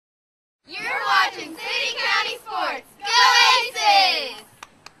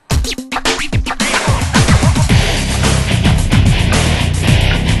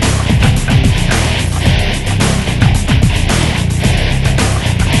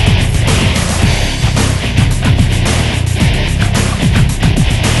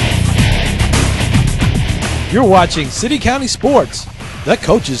You're watching City County Sports, the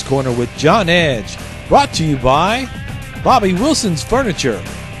Coach's Corner with John Edge, brought to you by Bobby Wilson's Furniture,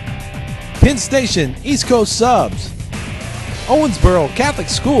 Penn Station East Coast Subs, Owensboro Catholic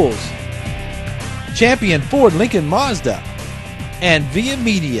Schools, Champion Ford Lincoln Mazda, and Via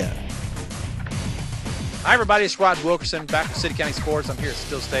Media. Hi everybody, it's Rod Wilkerson, back with City County Sports. I'm here at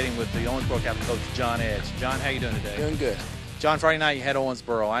Still Stadium with the Owensboro Catholic coach, John Edge. John, how you doing today? Doing good. John, Friday night you had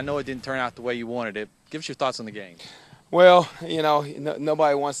Owensboro. I know it didn't turn out the way you wanted it. Give us your thoughts on the game. Well,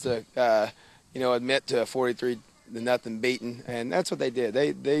 nobody wants to, admit to a 43-0 beating, and that's what they did.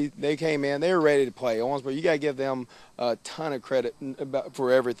 They came in, they were ready to play. Owensboro, you got to give them a ton of credit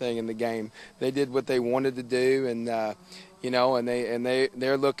for everything in the game. They did what they wanted to do, and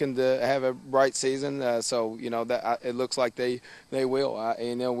they're looking to have a bright season. That it looks like they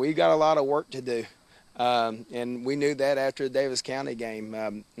will. We got a lot of work to do, and we knew that after the Davis County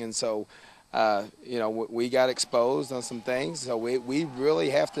game, we got exposed on some things, so we really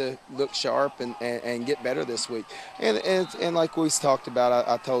have to look sharp and get better this week. And like we talked about,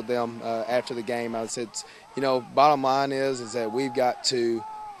 I told them after the game, I said, bottom line is that we've got to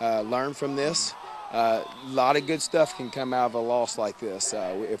learn from this. A lot of good stuff can come out of a loss like this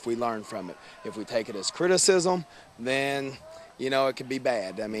if we learn from it. If we take it as criticism, then it could be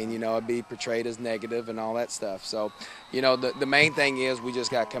bad. I mean, it'd be portrayed as negative and all that stuff. So, the main thing is we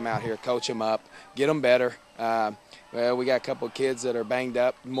just got to come out here, coach them up, get them better. We got a couple of kids that are banged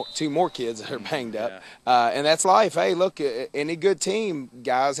up, two more kids that are banged up. And that's life. Hey, look, any good team,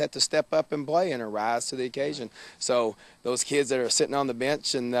 guys have to step up and play and rise to the occasion. So those kids that are sitting on the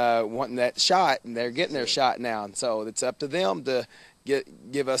bench and wanting that shot, and they're getting their shot now. And so it's up to them to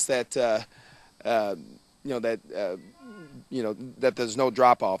give us that, that there's no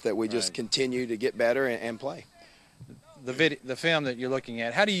drop-off, that we just continue to get better and play. The film that you're looking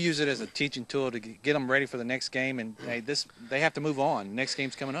at, how do you use it as a teaching tool to get them ready for the next game? And hey, they have to move on. Next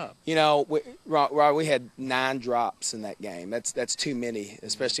game's coming up. We had 9 drops in that game. That's too many,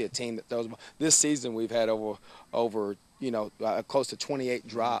 especially a team that throws. This season we've had over close to 28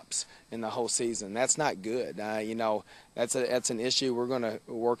 drops in the whole season. That's not good. That's an issue we're going to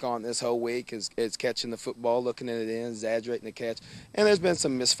work on this whole week is catching the football, looking at it in, exaggerating the catch. And there's been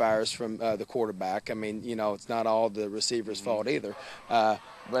some misfires from the quarterback. I mean, it's not all the receiver's fault either. But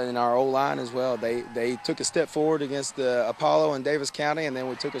in our O-line as well, they took a step forward against the Apollo and Davis County, and then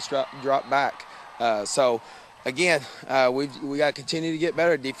we took a drop back. Again, we got to continue to get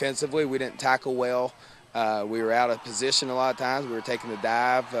better defensively. We didn't tackle well. We were out of position a lot of times. We were taking the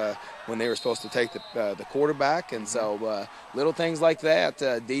dive when they were supposed to take the quarterback. And so little things like that,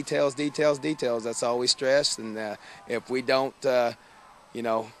 details. That's all we stress. And if we don't,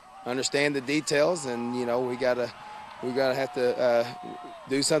 understand the details, then, we gotta have to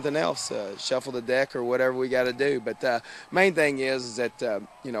do something else, shuffle the deck or whatever we got to do. But main thing is that,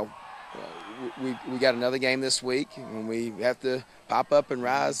 we got another game this week, and we have to pop up and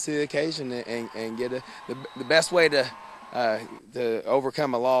rise to the occasion and get the best way to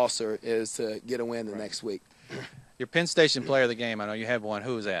overcome a loss is to get a win the next week. Your Penn Station player of the game, I know you have one.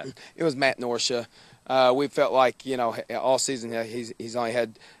 Who was that? It was Matt Norsha. We felt like, all season he's only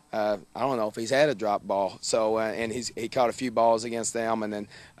had I don't know if he's had a drop ball. So and he caught a few balls against them, and then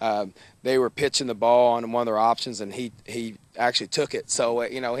they were pitching the ball on one of their options, and he actually took it. So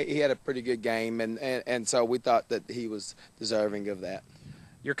he had a pretty good game, and so we thought that he was deserving of that.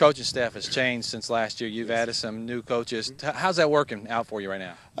 Your coaching staff has changed since last year. You've added some new coaches. How's that working out for you right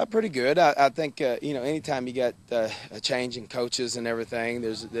now? Pretty good. I think anytime you got a change in coaches and everything,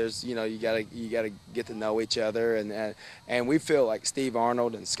 there's you gotta get to know each other, and we feel like Steve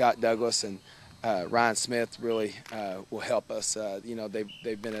Arnold and Scott Douglas and Ryan Smith really will help us.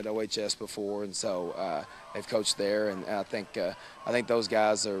 They've been at OHS before, and so they've coached there, and I think those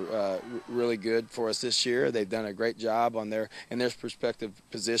guys are really good for us this year. They've done a great job in their respective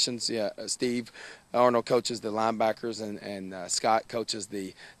positions. Steve Arnold coaches the linebackers, and Scott coaches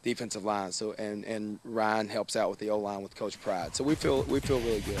the defensive line. So and Ryan helps out with the O-line with Coach Pride. So we feel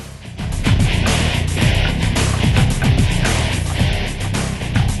really good.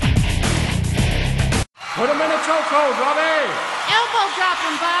 Put him in a chokehold, Bobby. Elbow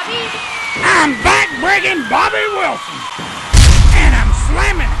dropping, Bobby. I'm back-breaking Bobby Wilson. And I'm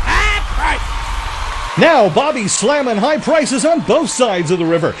slamming high prices. Now Bobby's slamming high prices on both sides of the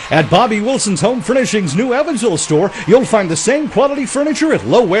river. At Bobby Wilson's Home Furnishings' new Evansville store, you'll find the same quality furniture at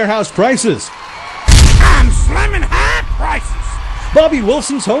low warehouse prices. I'm slamming high prices. Bobby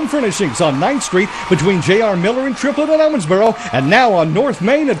Wilson's Home Furnishings on 9th Street between J.R. Miller and Triplett in Owensboro, and now on North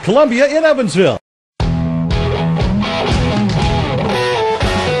Main at Columbia in Evansville.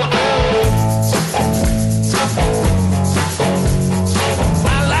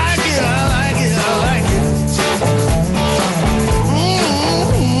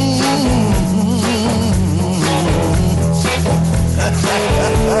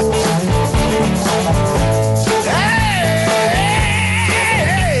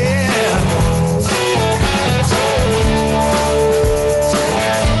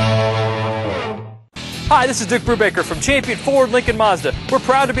 Hi, this is Duke Brubaker from Champion Ford Lincoln Mazda. We're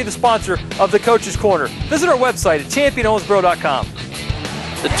proud to be the sponsor of the Coach's Corner. Visit our website at championowensboro.com.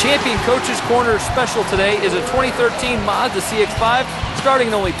 The Champion Coach's Corner special today is a 2013 Mazda CX-5 starting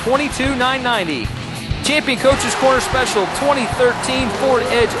at only $22,990. Champion Coach's Corner special 2013 Ford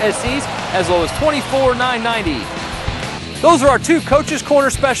Edge SEs as low as $24,990. Those are our two Coach's Corner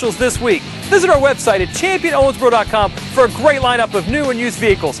specials this week. Visit our website at championowensboro.com for a great lineup of new and used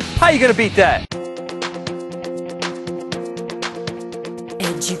vehicles. How are you going to beat that?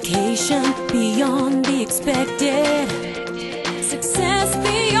 Education beyond the expected, success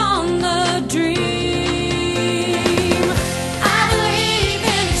beyond the dream. I believe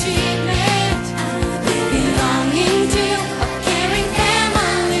in achievement, belonging to a caring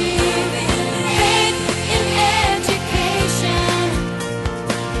family, faith in education,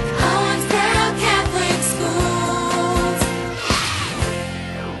 Owensboro Catholic Schools.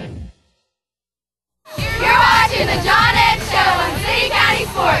 You're watching the John Edge Show on City County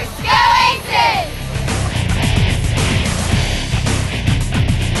Sports. Go Aces!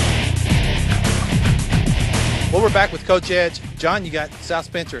 Well, we're back with Coach Edge. John, you got South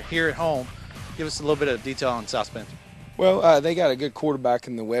Spencer here at home. Give us a little bit of detail on South Spencer. Well, they got a good quarterback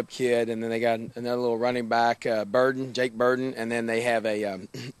in the Webb kid, and then they got another little running back, Jake Burden, and then they have a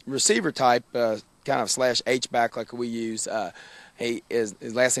receiver type, kind of slash H-back like we use. His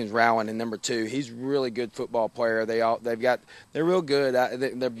last name's Rowan, and number 2. He's a really good football player. They're real good.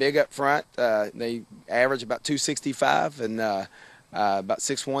 They're big up front. They average about 265 and about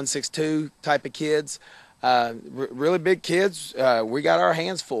 6'1", 6'2" type of kids. Really big kids. We got our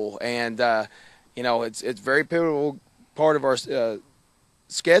hands full, and it's very pivotal part of our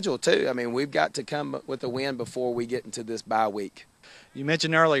schedule too. I mean, we've got to come with a win before we get into this bye week. You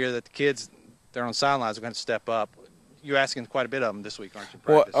mentioned earlier that the kids they're on sidelines are going to step up. You're asking quite a bit of them this week, aren't you?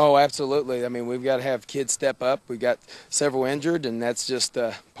 Well, oh, absolutely. I mean, we've got to have kids step up. We've got several injured, and that's just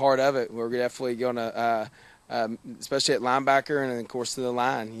part of it. We're definitely going to. Especially at linebacker and, of course, to the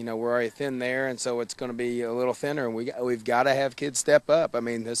line. You know, we're already thin there, and so it's going to be a little thinner, and we've got to have kids step up. I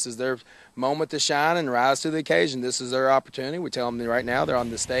mean, this is their moment to shine and rise to the occasion. This is their opportunity. We tell them right now they're on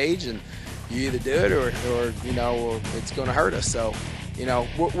the stage, and you either do it or it's going to hurt us. So, we're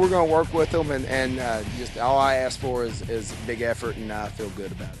going to work with them, and just all I ask for is big effort, and I feel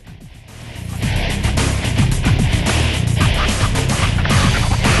good about it.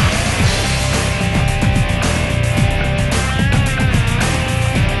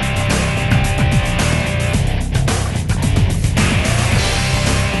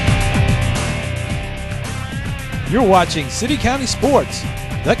 You're watching City County Sports,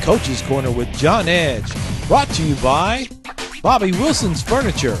 the Coach's Corner with John Edge. Brought to you by Bobby Wilson's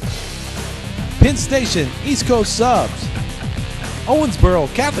Furniture, Penn Station East Coast Subs,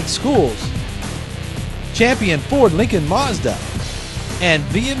 Owensboro Catholic Schools, Champion Ford Lincoln Mazda, and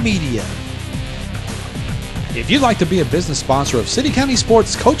Via Media. If you'd like to be a business sponsor of City County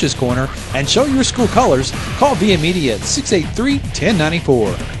Sports Coach's Corner and show your school colors, call Via Media at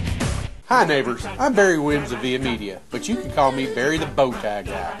 683-1094. Hi neighbors, I'm Barry Williams of Via Media, but you can call me Barry the Bow Tie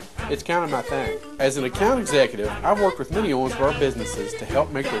Guy. It's kind of my thing. As an account executive, I've worked with many Owensboro businesses to help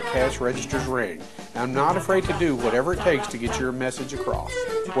make their cash registers ring. And I'm not afraid to do whatever it takes to get your message across.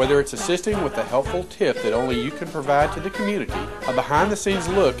 Whether it's assisting with a helpful tip that only you can provide to the community, a behind-the-scenes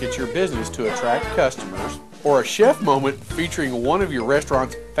look at your business to attract customers, or a chef moment featuring one of your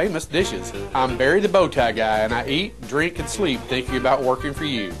restaurant's famous dishes. I'm Barry the Bow Tie Guy, and I eat, drink, and sleep thinking about working for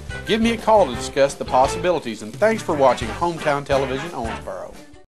you. Give me a call to discuss the possibilities, and thanks for watching Hometown Television Owensboro.